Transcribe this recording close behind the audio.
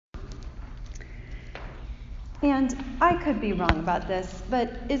And I could be wrong about this,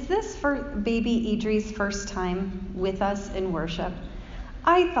 but is this for baby Idri's first time with us in worship?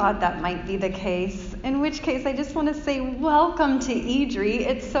 I thought that might be the case, in which case I just want to say welcome to Idri.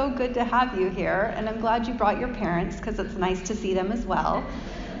 It's so good to have you here, and I'm glad you brought your parents because it's nice to see them as well.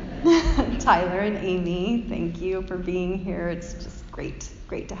 Tyler and Amy, thank you for being here. It's just great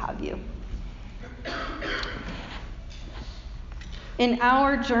to have you. In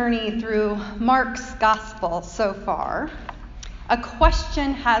our journey through Mark's gospel so far, a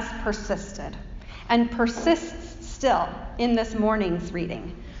question has persisted and persists still in this morning's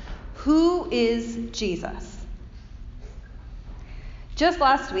reading. Who is Jesus? Just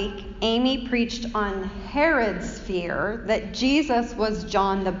last week, Amy preached on Herod's fear that Jesus was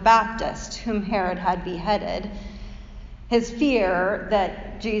John the Baptist, whom Herod had beheaded. His fear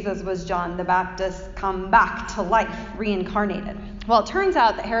that Jesus was John the Baptist come back to life, reincarnated. Well, it turns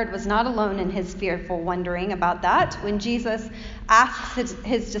out that Herod was not alone in his fearful wondering about that. When Jesus asks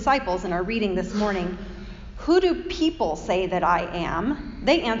his disciples in our reading this morning, "Who do people say that I am?"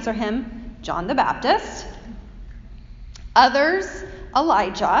 they answer him, John the Baptist, others,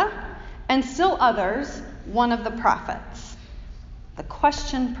 Elijah, and still others, one of the prophets. The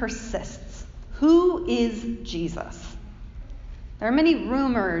question persists. Who is Jesus? There are many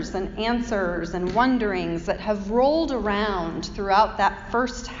rumors and answers and wonderings that have rolled around throughout that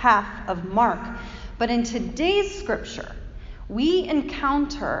first half of Mark. But in today's scripture, we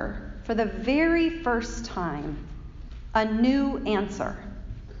encounter for the very first time a new answer.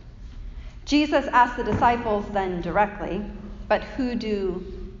 Jesus asked the disciples then directly, "But who do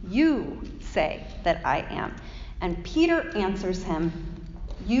you say that I am?" And Peter answers him,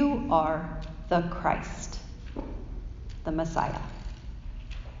 "You are the Christ, the Messiah."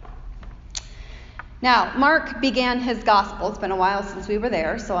 Now, Mark began his gospel. It's been a while since we were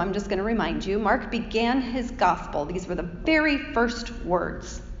there, so I'm just going to remind you. Mark began his gospel. These were the very first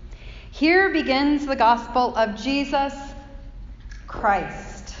words. Here begins the gospel of Jesus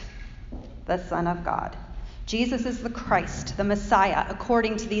Christ, the Son of God. Jesus is the Christ, the Messiah,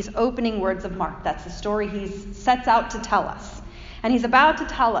 according to these opening words of Mark. That's the story he sets out to tell us. And he's about to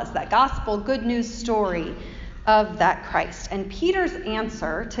tell us that gospel good news story of that Christ. And Peter's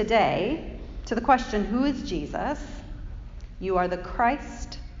answer today to the question, who is Jesus? You are the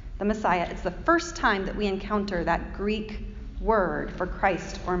Christ, the Messiah. It's the first time that we encounter that Greek word for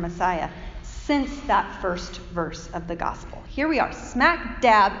Christ or Messiah since that first verse of the gospel. Here we are, smack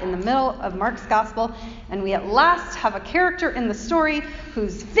dab in the middle of Mark's gospel, and we at last have a character in the story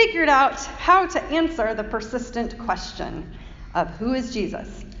who's figured out how to answer the persistent question of who is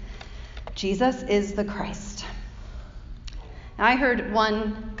Jesus? Jesus is the Christ. I heard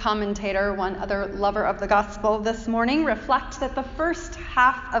one commentator, one other lover of the gospel this morning, reflect that the first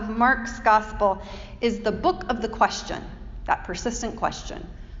half of Mark's gospel is the book of the question, that persistent question,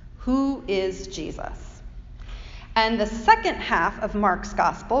 who is Jesus? And the second half of Mark's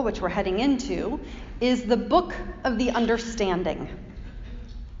gospel, which we're heading into, is the book of the understanding.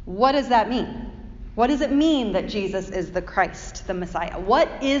 What does that mean? What does it mean that Jesus is the Christ, the Messiah? What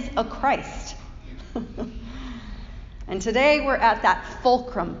is a Christ? And today we're at that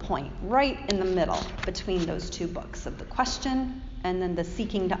fulcrum point, right in the middle between those two books of the question and then the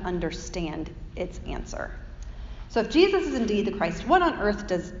seeking to understand its answer. So if Jesus is indeed the Christ, what on earth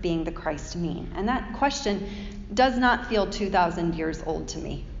does being the Christ mean? And that question does not feel 2,000 years old to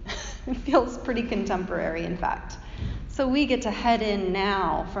me. It feels pretty contemporary, in fact. So we get to head in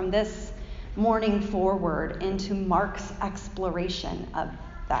now from this morning forward into Mark's exploration of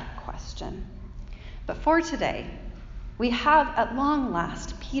that question. But for today, we have at long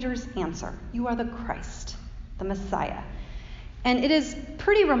last Peter's answer. You are the Christ, the Messiah. And it is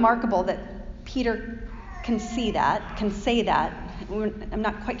pretty remarkable that Peter can say that. I'm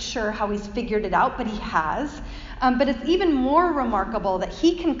not quite sure how he's figured it out, but he has. But it's even more remarkable that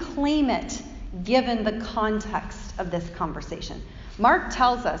he can claim it given the context of this conversation. Mark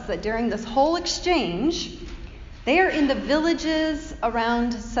tells us that during this whole exchange, they are in the villages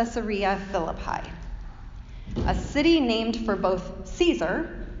around Caesarea Philippi, a city named for both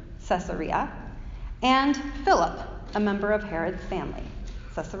Caesar, Caesarea, and Philip, a member of Herod's family,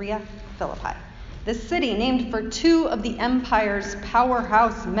 Caesarea Philippi. This city, named for two of the empire's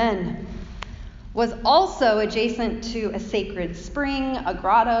powerhouse men, was also adjacent to a sacred spring, a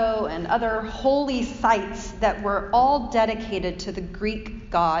grotto, and other holy sites that were all dedicated to the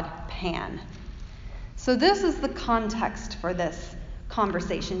Greek god Pan. So this is the context for this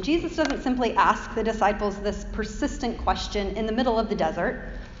conversation. Jesus doesn't simply ask the disciples this persistent question in the middle of the desert.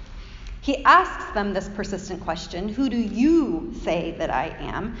 He asks them this persistent question, who do you say that I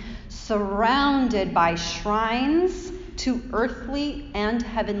am? Surrounded by shrines to earthly and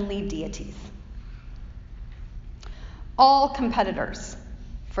heavenly deities. All competitors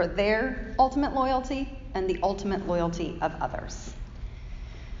for their ultimate loyalty and the ultimate loyalty of others.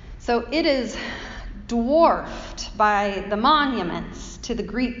 So it is dwarfed by the monuments to the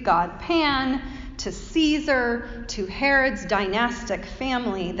Greek god Pan, to Caesar, to Herod's dynastic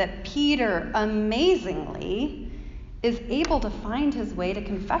family, that Peter amazingly is able to find his way to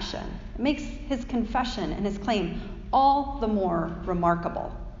confession. It makes his confession and his claim all the more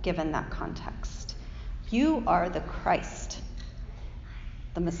remarkable given that context. You are the Christ,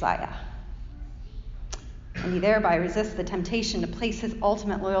 the Messiah. And he thereby resists the temptation to place his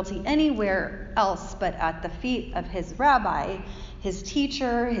ultimate loyalty anywhere else but at the feet of his rabbi, his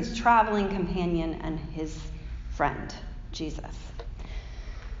teacher, his traveling companion, and his friend, Jesus.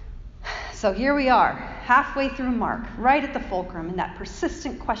 So here we are, halfway through Mark, right at the fulcrum, and that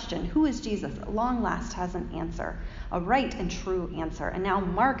persistent question, who is Jesus, at long last has an answer, a right and true answer. And now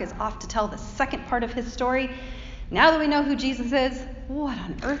Mark is off to tell the second part of his story. Now that we know who Jesus is, what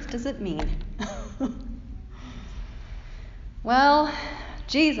on earth does it mean? Well,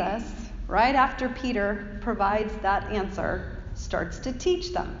 Jesus, right after Peter provides that answer, starts to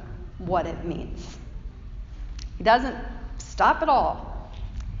teach them what it means. He doesn't stop at all.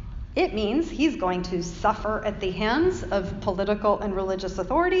 It means he's going to suffer at the hands of political and religious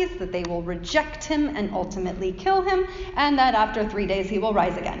authorities, that they will reject him and ultimately kill him, and that after 3 days he will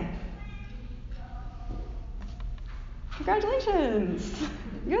rise again. Congratulations!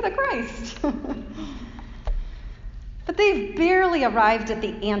 You're the Christ! But they've barely arrived at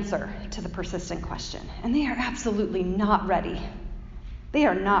the answer to the persistent question, and they are absolutely not ready. They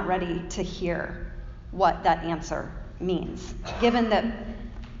are not ready to hear what that answer means, given that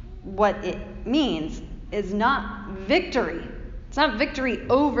what it means is not victory. It's not victory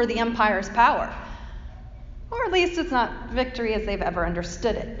over the empire's power, or at least it's not victory as they've ever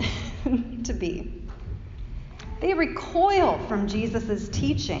understood it to be. They recoil from Jesus'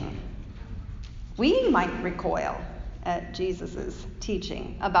 teaching. We might recoil at Jesus'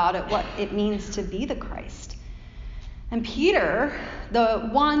 teaching about what it means to be the Christ. And Peter, the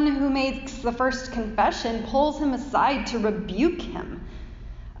one who makes the first confession, pulls him aside to rebuke him.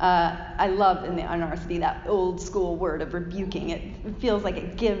 I love in the NRSV that old school word of rebuking. It feels like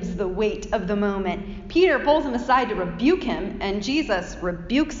it gives the weight of the moment. Peter pulls him aside to rebuke him, and Jesus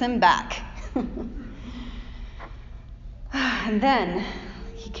rebukes him back. And then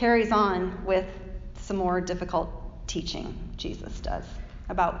he carries on with some more difficult teaching, Jesus does,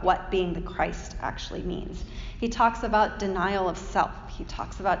 about what being the Christ actually means. He talks about denial of self. He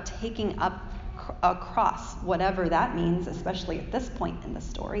talks about taking up a cross, whatever that means, especially at this point in the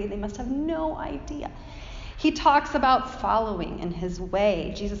story. They must have no idea. He talks about following in his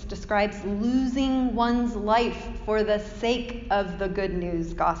way. Jesus describes losing one's life for the sake of the good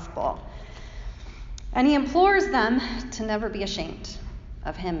news gospel. And he implores them to never be ashamed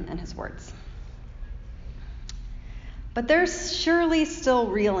of him and his words. But they're surely still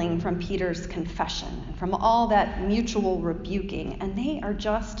reeling from Peter's confession and from all that mutual rebuking, and they are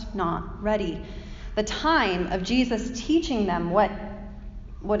just not ready. The time of Jesus teaching them what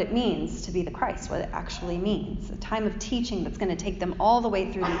it means to be the Christ, what it actually means, a time of teaching that's going to take them all the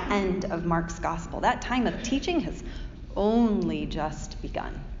way through the end of Mark's gospel. That time of teaching has only just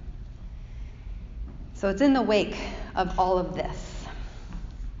begun. So it's in the wake of all of this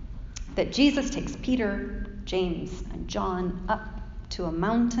that Jesus takes Peter, James, and John up to a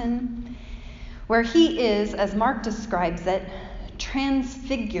mountain where he is, as Mark describes it,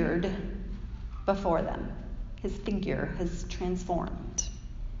 transfigured before them. His figure has transformed.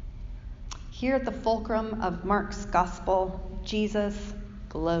 Here at the fulcrum of Mark's gospel, Jesus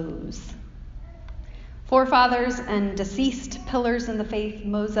glows. Forefathers and deceased pillars in the faith,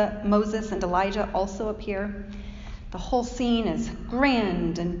 Moses and Elijah, also appear. The whole scene is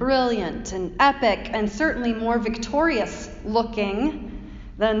grand and brilliant and epic, and certainly more victorious looking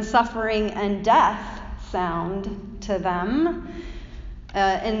than suffering and death sound to them.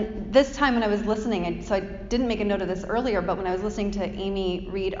 And this time when I was listening, so I didn't make a note of this earlier, but when I was listening to Amy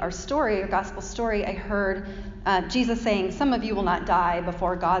read our story, our gospel story, I heard Jesus saying, some of you will not die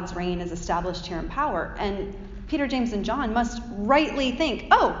before God's reign is established here in power. And Peter, James, and John must rightly think,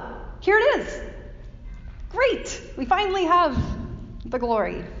 oh, here it is. Great, we finally have the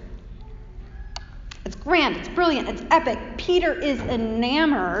glory. It's grand, it's brilliant, it's epic. Peter is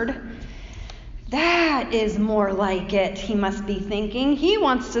enamored. That is more like it, he must be thinking. He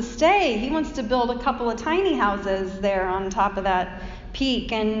wants to stay. He wants to build a couple of tiny houses there on top of that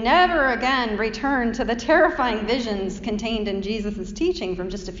peak and never again return to the terrifying visions contained in Jesus' teaching from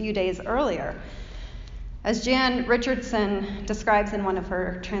just a few days earlier. As Jan Richardson describes in one of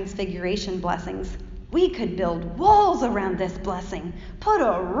her Transfiguration blessings, we could build walls around this blessing, put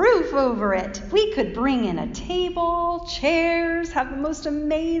a roof over it. We could bring in a table, chairs, have the most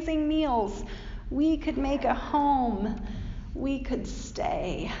amazing meals. We could make a home. We could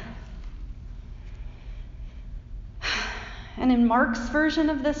stay. And in Mark's version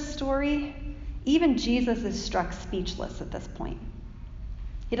of this story, even Jesus is struck speechless at this point.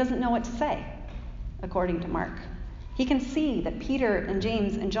 He doesn't know what to say, according to Mark. He can see that Peter and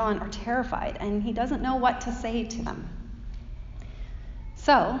James and John are terrified, and he doesn't know what to say to them.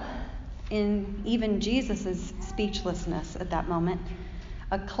 So, in even Jesus' speechlessness at that moment,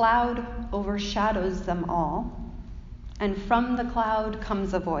 a cloud overshadows them all, and from the cloud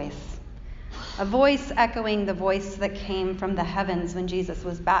comes a voice echoing the voice that came from the heavens when Jesus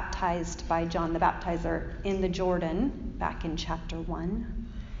was baptized by John the Baptizer in the Jordan, back in chapter 1.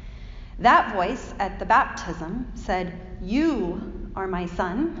 That voice at the baptism said, "You are my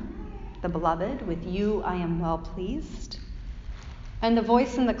son, the beloved. With you I am well pleased." And the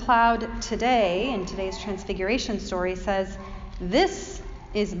voice in the cloud today, in today's Transfiguration story, says, "This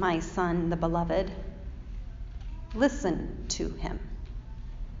is my son, the beloved. Listen to him."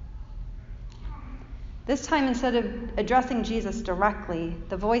 This time, instead of addressing Jesus directly,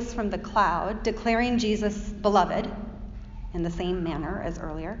 the voice from the cloud, declaring Jesus beloved in the same manner as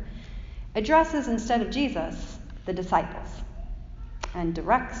earlier, addresses instead of Jesus the disciples and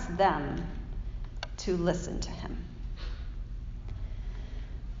directs them to listen to him.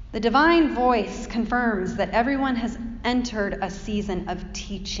 The divine voice confirms that everyone has entered a season of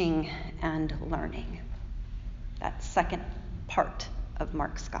teaching and learning. That second part of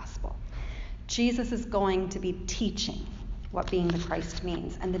Mark's gospel. Jesus is going to be teaching what being the Christ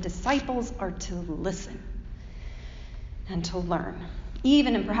means, and the disciples are to listen and to learn,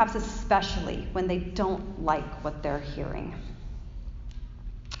 even and perhaps especially when they don't like what they're hearing.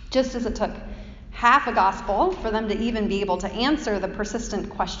 Just as it took half a gospel for them to even be able to answer the persistent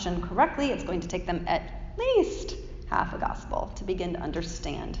question correctly, it's going to take them at least half a gospel to begin to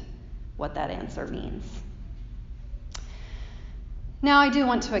understand what that answer means. Now, I do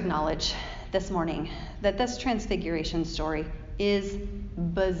want to acknowledge this morning that this Transfiguration story is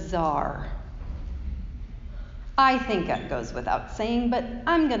bizarre. I think it goes without saying, but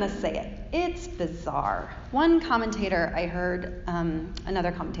I'm going to say it. It's bizarre. One commentator I heard,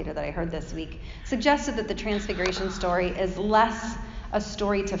 another commentator that I heard this week, suggested that the Transfiguration story is less a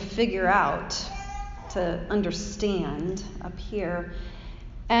story to figure out, to understand up here,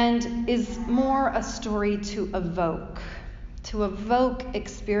 and is more a story to evoke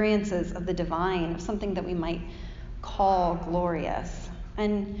experiences of the divine, of something that we might call glorious.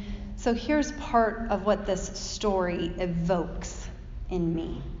 And so here's part of what this story evokes in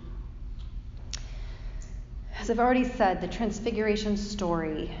me. As I've already said, the Transfiguration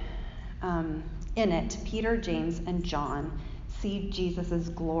story, in it, Peter, James, and John see Jesus'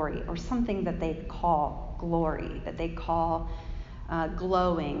 glory, or something that they call glory, that they call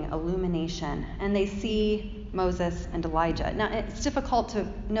glowing illumination, and they see Moses and Elijah. Now, it's difficult to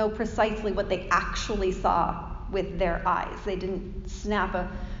know precisely what they actually saw with their eyes. They didn't snap a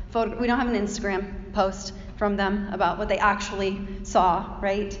photo. We don't have an Instagram post from them about what they actually saw,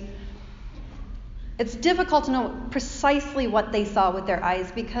 right? It's difficult to know precisely what they saw with their eyes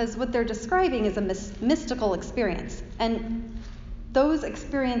because what they're describing is a mystical experience. And those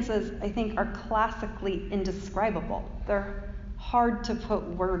experiences, I think, are classically indescribable. They're hard to put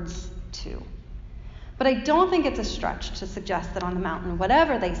words to. But I don't think it's a stretch to suggest that on the mountain,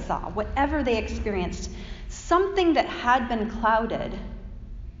 whatever they saw, whatever they experienced, something that had been clouded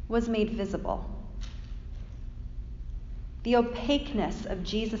was made visible. The opaqueness of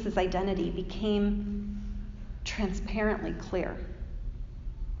Jesus' identity became transparently clear.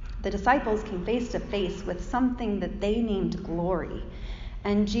 The disciples came face to face with something that they named glory,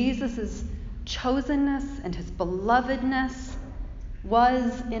 and Jesus' chosenness and his belovedness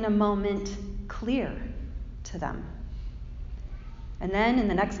was in a moment clear to them. And then in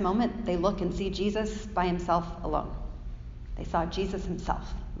the next moment, they look and see Jesus by himself alone. They saw Jesus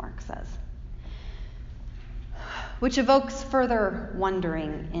himself, Mark says. Which evokes further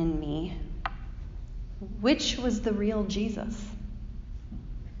wondering in me. Which was the real Jesus?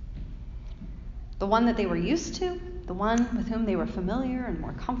 The one that they were used to? The one with whom they were familiar and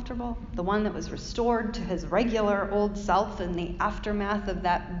more comfortable? The one that was restored to his regular old self in the aftermath of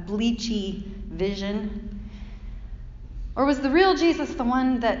that bleachy vision? Or was the real Jesus the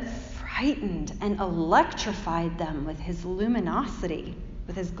one that frightened and electrified them with his luminosity,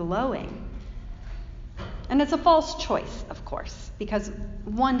 with his glowing. And it's a false choice, of course, because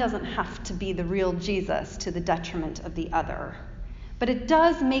one doesn't have to be the real Jesus to the detriment of the other. But it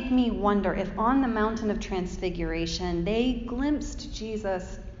does make me wonder if on the mountain of transfiguration they glimpsed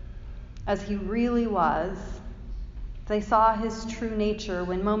Jesus as he really was. They saw his true nature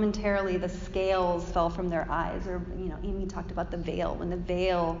when momentarily the scales fell from their eyes. Or, Amy talked about the veil. When the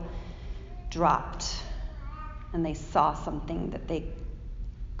veil dropped and they saw something that they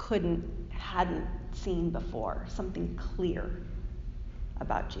hadn't seen before, something clear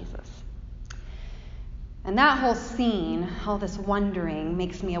about Jesus. And that whole scene, all this wondering,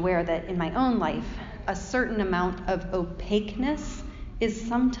 makes me aware that in my own life, a certain amount of opaqueness is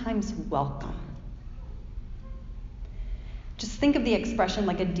sometimes welcome. Just think of the expression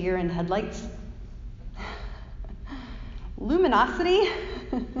like a deer in headlights. Luminosity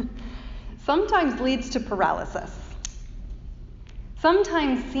sometimes leads to paralysis.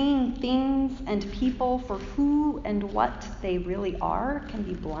 Sometimes seeing things and people for who and what they really are can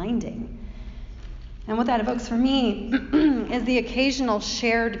be blinding. And what that evokes for me is the occasional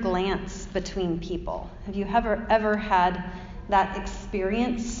shared glance between people. Have you ever had that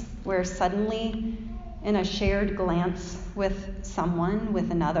experience where suddenly, in a shared glance with someone,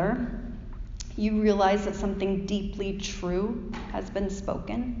 with another, you realize that something deeply true has been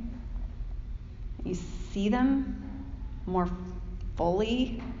spoken? You see them more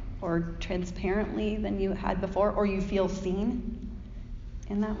fully or transparently than you had before, or you feel seen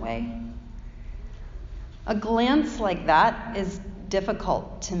in that way. A glance like that is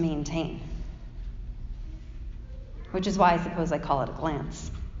difficult to maintain, which is why I suppose I call it a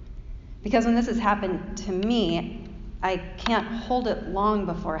glance. Because when this has happened to me, I can't hold it long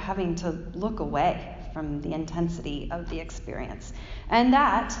before having to look away from the intensity of the experience. And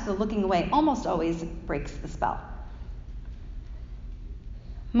the looking away, almost always breaks the spell.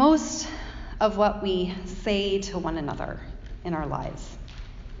 Most of what we say to one another in our lives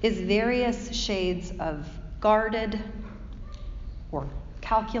is various shades of guarded or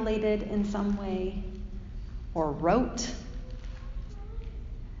calculated in some way or rote,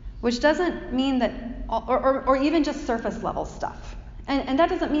 which doesn't mean that, or even just surface level stuff. And that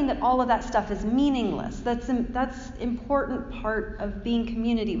doesn't mean that all of that stuff is meaningless. That's important part of being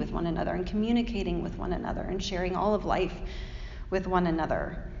community with one another and communicating with one another and sharing all of life with one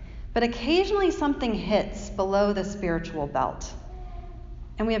another. But occasionally something hits below the spiritual belt,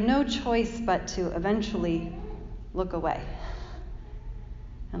 and we have no choice but to eventually look away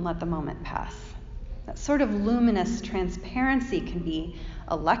and let the moment pass. That sort of luminous transparency can be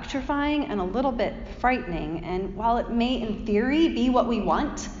electrifying and a little bit frightening. And while it may, in theory, be what we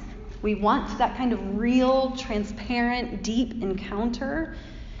want that kind of real, transparent, deep encounter,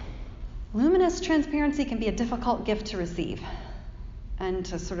 luminous transparency can be a difficult gift to receive and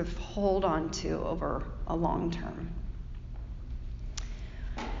to sort of hold on to over a long term.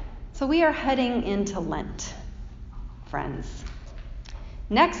 So we are heading into Lent, friends.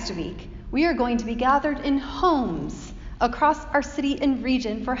 Next week, we are going to be gathered in homes across our city and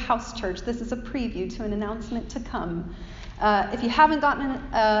region for house church. This is a preview to an announcement to come. If you haven't gotten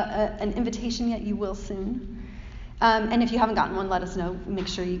an invitation yet, you will soon. And if you haven't gotten one, let us know. Make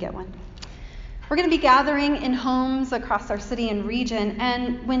sure you get one. We're going to be gathering in homes across our city and region.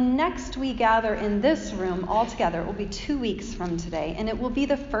 And when next we gather in this room all together, it will be 2 weeks from today. And it will be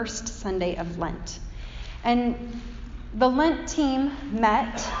the first Sunday of Lent. And the Lent team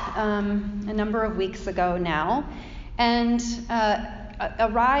met a number of weeks ago now and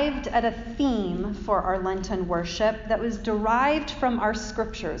arrived at a theme for our Lenten worship that was derived from our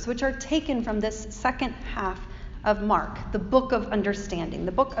scriptures, which are taken from this second half of Mark, the book of understanding,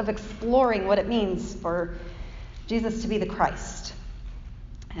 the book of exploring what it means for Jesus to be the Christ,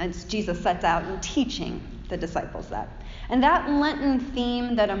 as Jesus sets out in teaching the disciples that. And that Lenten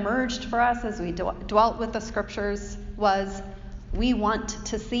theme that emerged for us as we dwelt with the scriptures was, we want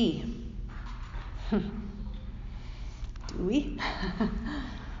to see. Do we?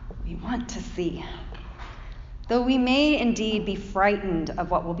 We want to see. Though we may indeed be frightened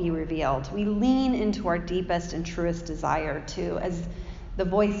of what will be revealed, we lean into our deepest and truest desire to, as the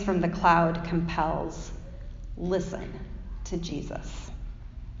voice from the cloud compels, listen to Jesus.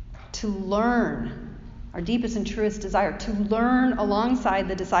 To learn, our deepest and truest desire, to learn alongside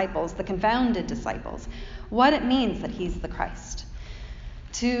the disciples, the confounded disciples, what it means that he's the Christ.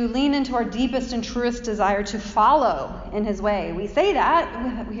 To lean into our deepest and truest desire to follow in his way. We say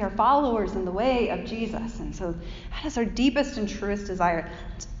that we are followers in the way of Jesus. And so that is our deepest and truest desire,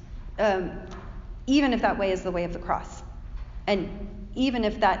 even if that way is the way of the cross. And even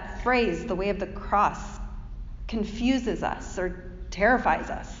if that phrase, the way of the cross, confuses us or terrifies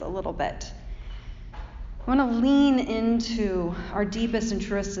us a little bit. We want to lean into our deepest and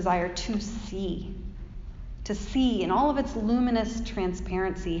truest desire to see in all of its luminous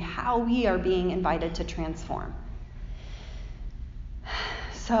transparency how we are being invited to transform.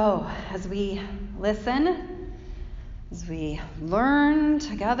 So, as we listen, as we learn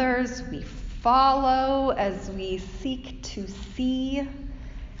together, as we follow, as we seek to see,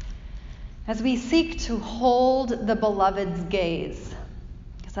 as we seek to hold the beloved's gaze,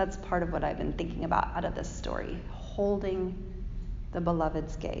 because that's part of what I've been thinking about out of this story, holding the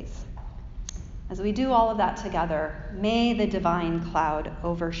beloved's gaze. As we do all of that together, may the divine cloud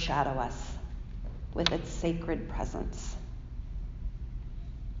overshadow us with its sacred presence.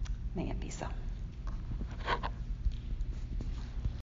 May it be so.